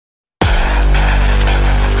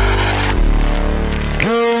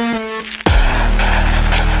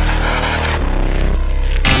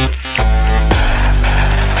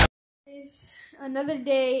Another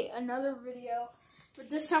day, another video. But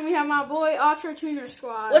this time we have my boy, Ultra Tuner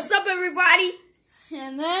Squad. What's up, everybody?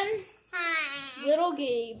 And then, little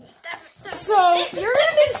Gabe. So, you're going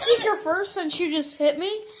to be the seeker first since you just hit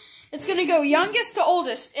me. It's going to go youngest to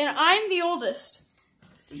oldest, and I'm the oldest.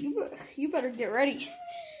 So you better get ready.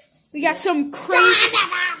 We got some crazy...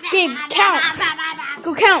 Gabe, count.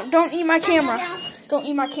 Go count. Don't eat my camera. Don't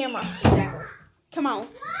eat my camera. Come on.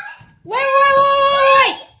 Wait.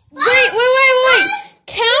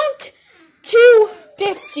 Count to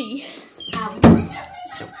 50.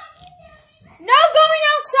 No going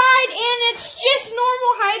outside, and it's just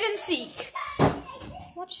normal hide and seek.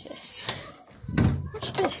 Watch this.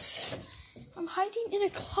 Watch this. I'm hiding in a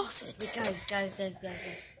closet. Guys.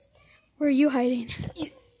 Where are you hiding?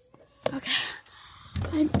 Okay.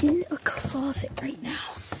 I'm in a closet right now.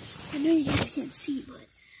 I know you guys can't see, but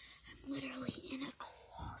I'm literally in a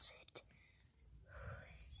closet.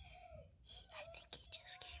 I think he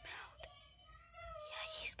just came out. Yeah,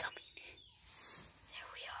 he's coming. There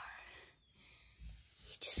we are.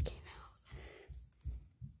 He just came out.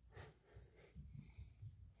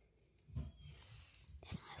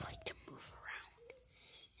 And I like to move around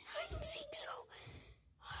and hide and seek, so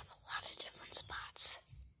I have a lot of different spots.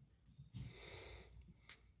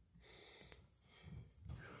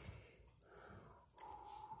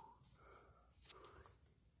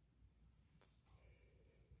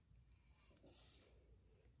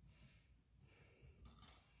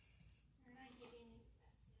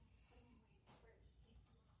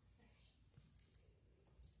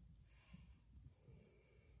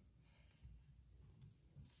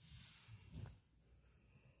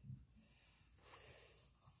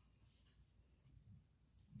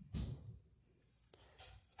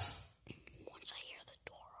 Once I hear the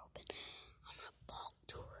door open, I'm going to bolt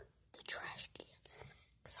to the trash can,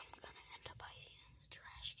 because I'm going to end up hiding in the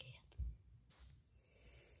trash can.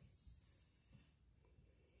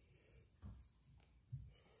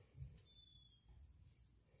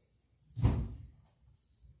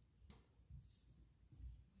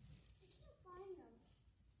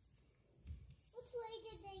 Which way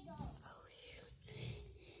did they go? Oh, shoot.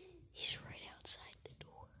 He's right outside the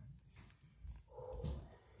door.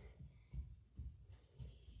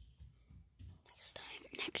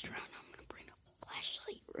 Next round, I'm going to bring a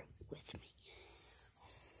flashlight with me.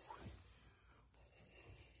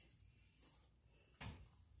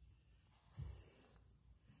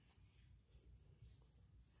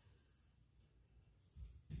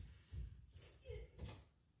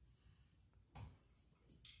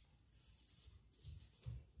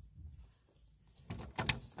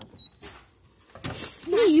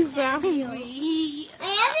 You found me. I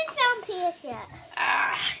haven't found Pierce yet.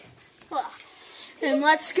 And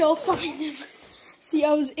let's go find him. See,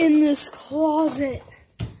 I was in this closet.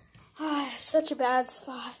 Such a bad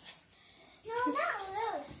spot. No, not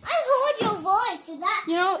really. I heard your voice. Is that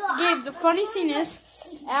You know, so Gabe, the funny thing is,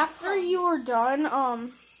 after you were done, I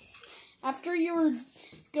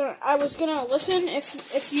was gonna listen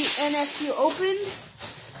if you opened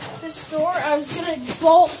this door, I was gonna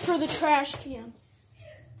bolt for the trash can.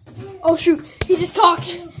 Oh shoot, he just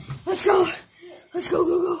talked. Let's go.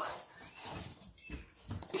 Go.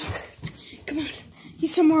 Come on.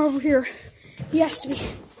 He's somewhere over here. He has to be.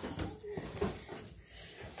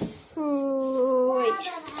 Oh, wait.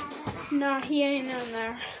 Nah, he ain't in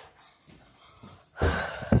there.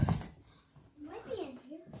 Might be in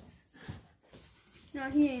here. No,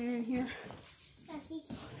 he ain't in here.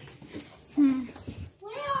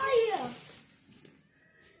 Where are you?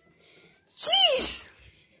 Jeez!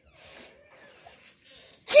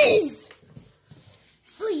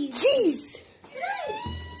 Who are you? Jeez!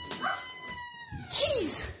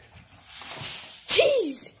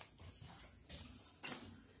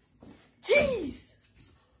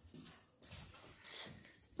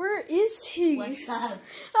 Where is he? What's up?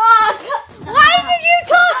 Why did you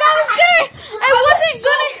talk? I wasn't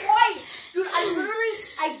gonna. Dude, I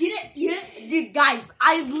didn't eat. Dude, guys,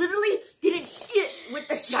 I literally didn't eat with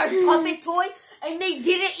the shark puppet toy, and they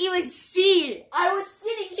didn't even see it. I was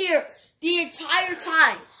sitting here the entire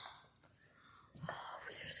time.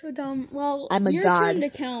 So dumb. Well, I'm a your god. turn to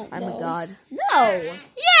count, I'm though. a god. No.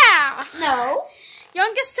 Yeah. No.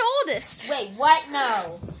 Youngest to oldest. Wait, what?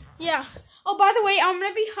 No. Yeah. Oh, by the way, I'm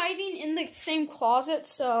gonna be hiding in the same closet,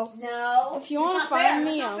 so No. if you want to find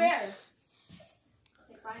me,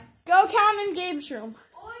 go count in Gabe's room.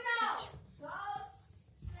 Oh no.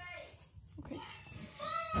 Okay.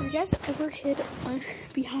 Have you guys ever hid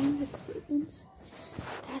behind the curtains?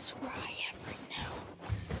 That's where I am right now.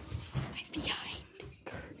 I'm behind the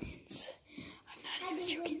curtains. I'm not even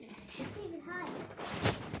joking.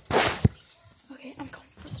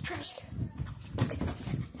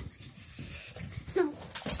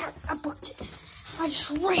 I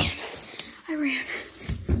just ran. I ran.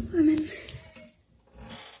 I'm in.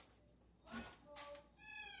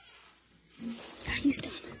 He's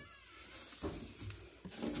done.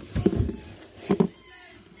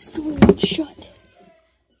 This door won't shut.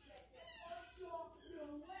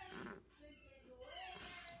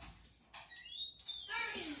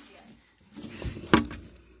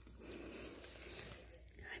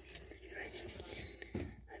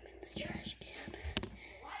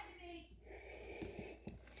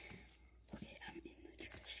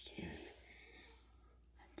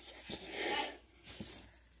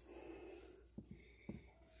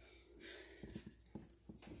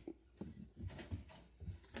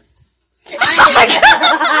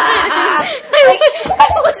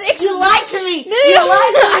 You lied to me. No, You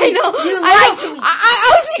lied to me. I know. You lied to me. I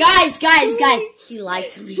was Guys. He lied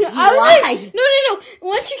to me. He I was lied. like, no.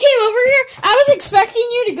 Once you came over here, I was expecting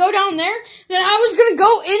you to go down there. Then I was gonna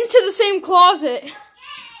go into the same closet. I'm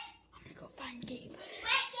gonna go find Gabe.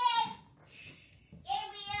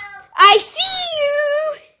 I see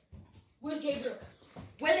you. Where's Gabriel?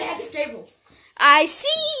 Where the heck is Gabriel? I see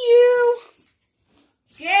you.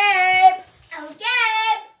 Gabe. Oh,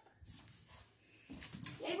 Gabe.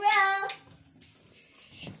 Gabriel.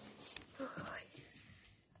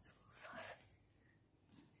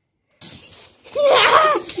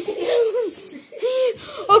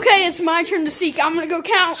 Okay, it's my turn to seek. I'm gonna go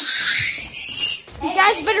count. You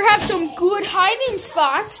guys better have some good hiding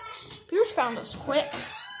spots. Pierce found us quick.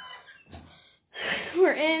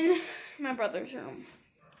 We're in my brother's room.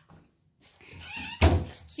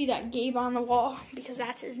 See that Gabe on the wall? Because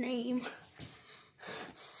that's his name.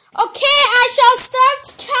 Okay, I shall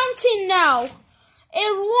start counting now.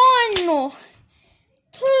 In 1,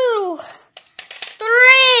 2,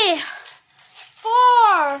 3,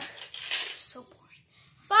 4. So boring.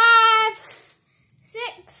 5,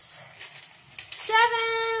 6, 7,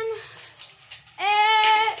 8,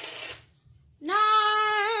 9,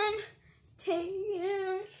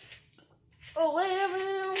 10,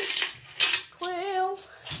 11, 12,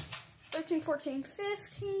 13, 14,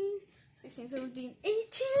 15, 16, 17,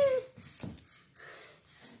 18,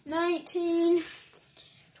 19,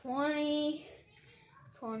 20,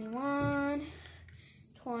 21,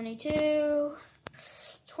 22,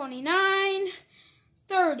 29,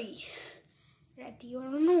 30. Ready or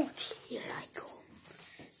not, here I go.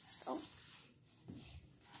 Oh.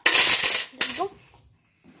 There we go.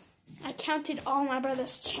 I counted all my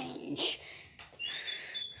brother's change.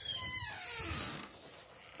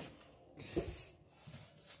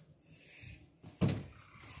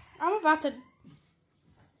 I'm about to...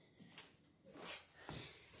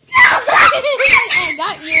 I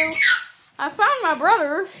got you. I found my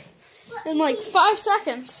brother in like 5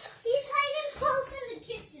 seconds. He's hiding close in the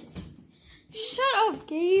kitchen. Shut up,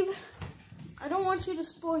 Gabe. I don't want you to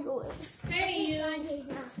spoil it. Hey, you.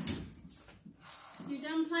 You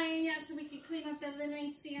done playing yet so we can clean up that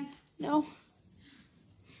living stand? No.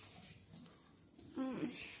 What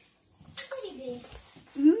did he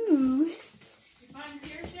do? Ooh. You find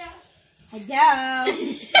Pierce yet? Hello.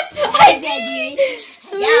 Hi, Daddy.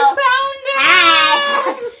 We found him.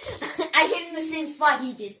 I hit in the same spot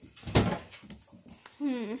he did.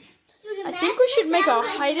 I think we should make a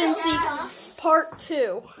hide and seek part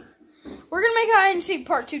 2. We're gonna make a hide and seek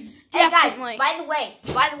part 2. Definitely. Hey guys,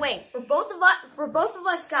 by the way, for both of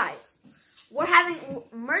us guys, we're having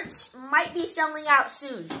merch might be selling out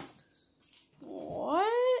soon.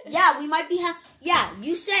 What? Yeah, we might be yeah,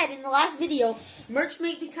 you said in the last video, merch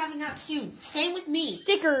might be coming out soon. Same with me.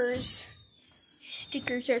 Stickers.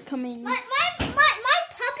 Stickers are coming. My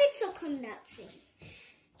puppets will come out soon.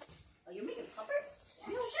 Oh, you're making puppets?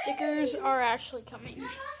 Stickers are actually coming.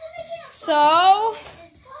 So,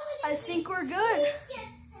 I think we're good.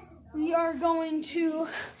 We are going to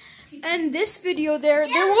end this video there.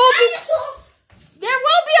 There will be a part 2. There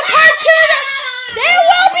will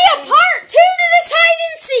be a part 2 to this hide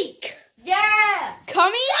and seek. Yeah!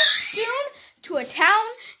 Coming soon to a town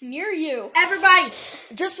near you. Everybody,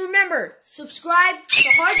 just remember, subscribe to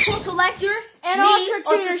Hardcore Collector And me, Ultra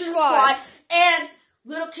Tuner Squad. and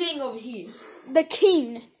Little King over here. The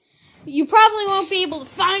King. You probably won't be able to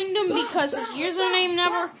find him because his username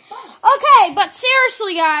never. Okay, but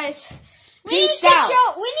seriously, guys, we need to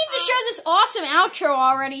show this awesome outro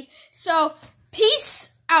already. So,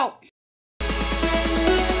 peace out.